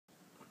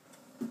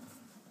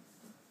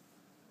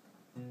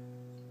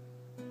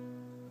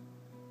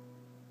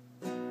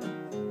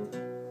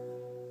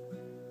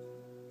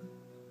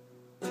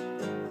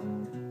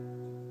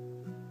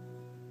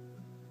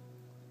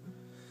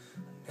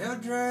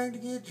drank to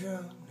get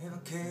drunk, never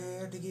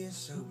cared to get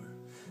sober.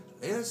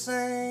 Lay the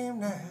same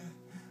night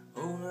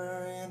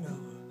over and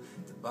over.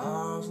 The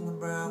bars and the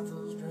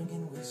brothels,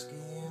 drinking whiskey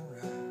and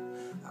rye.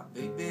 I'll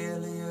big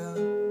belly up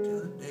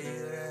till the day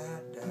that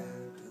I die,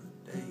 till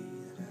the day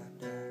that I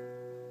die.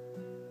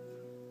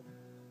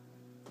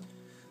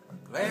 My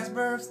glass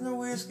bursts and the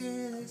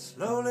whiskey that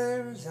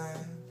slowly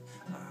resigned.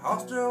 My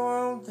holster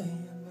won't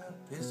thin, my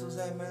pistol's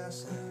at my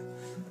side.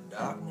 The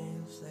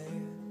darkness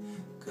there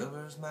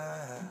covers my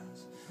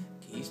eyes,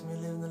 keeps me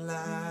living the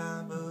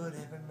lie, but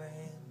every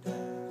man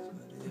dies,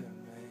 but every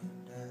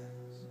man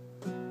dies.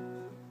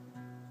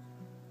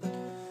 The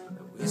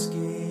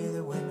whiskey,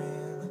 the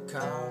women, the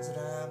cards that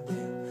I'm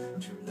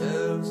dealt, true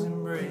love's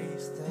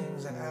embrace,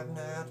 things I've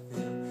not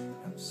felt.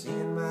 I'm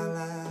seeing my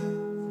life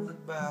through the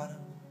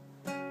bottom,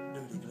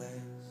 dirty glass.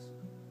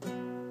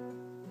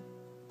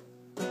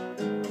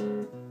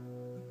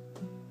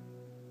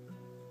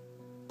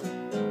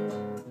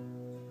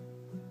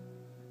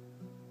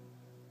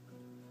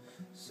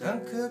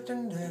 Sun cooked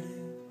and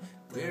dirty,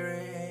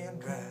 weary and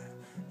dry.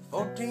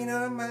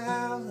 1,400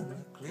 miles in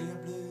a clear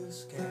blue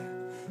sky.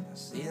 I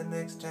see the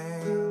next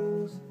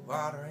town's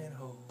watering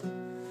hole.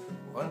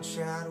 One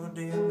shot will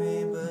do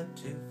me, but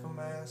two for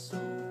my soul,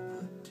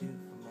 but two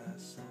for my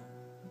soul.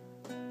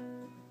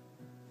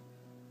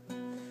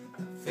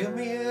 Fill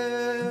me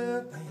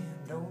up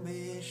and don't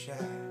be shy.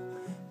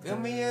 Fill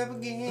me up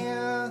again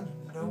and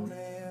don't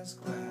ask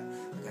why.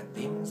 I got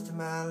demons to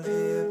my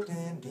left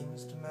and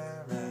demons to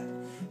my right.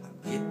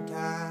 Getting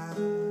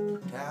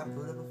tired,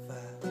 put up a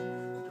fight, put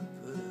up a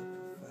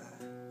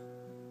fight.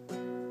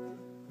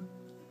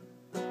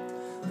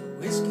 The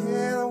whiskey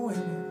and the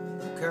women,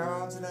 the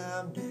cards that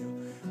I'm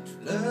dealt,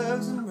 true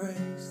love's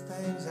embrace,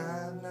 things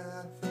I've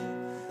not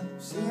felt. I'm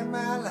seeing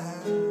my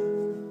life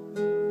through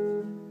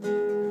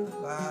the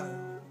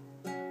bottom,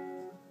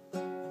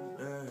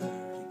 dirty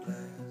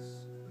glass.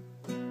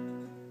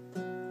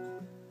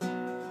 The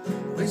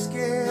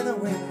whiskey, the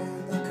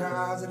women, the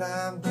cards that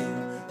I'm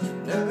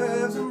dealt,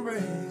 love's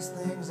embrace,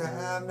 things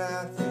I've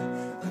not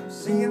felt. I'm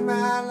seeing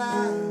my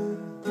life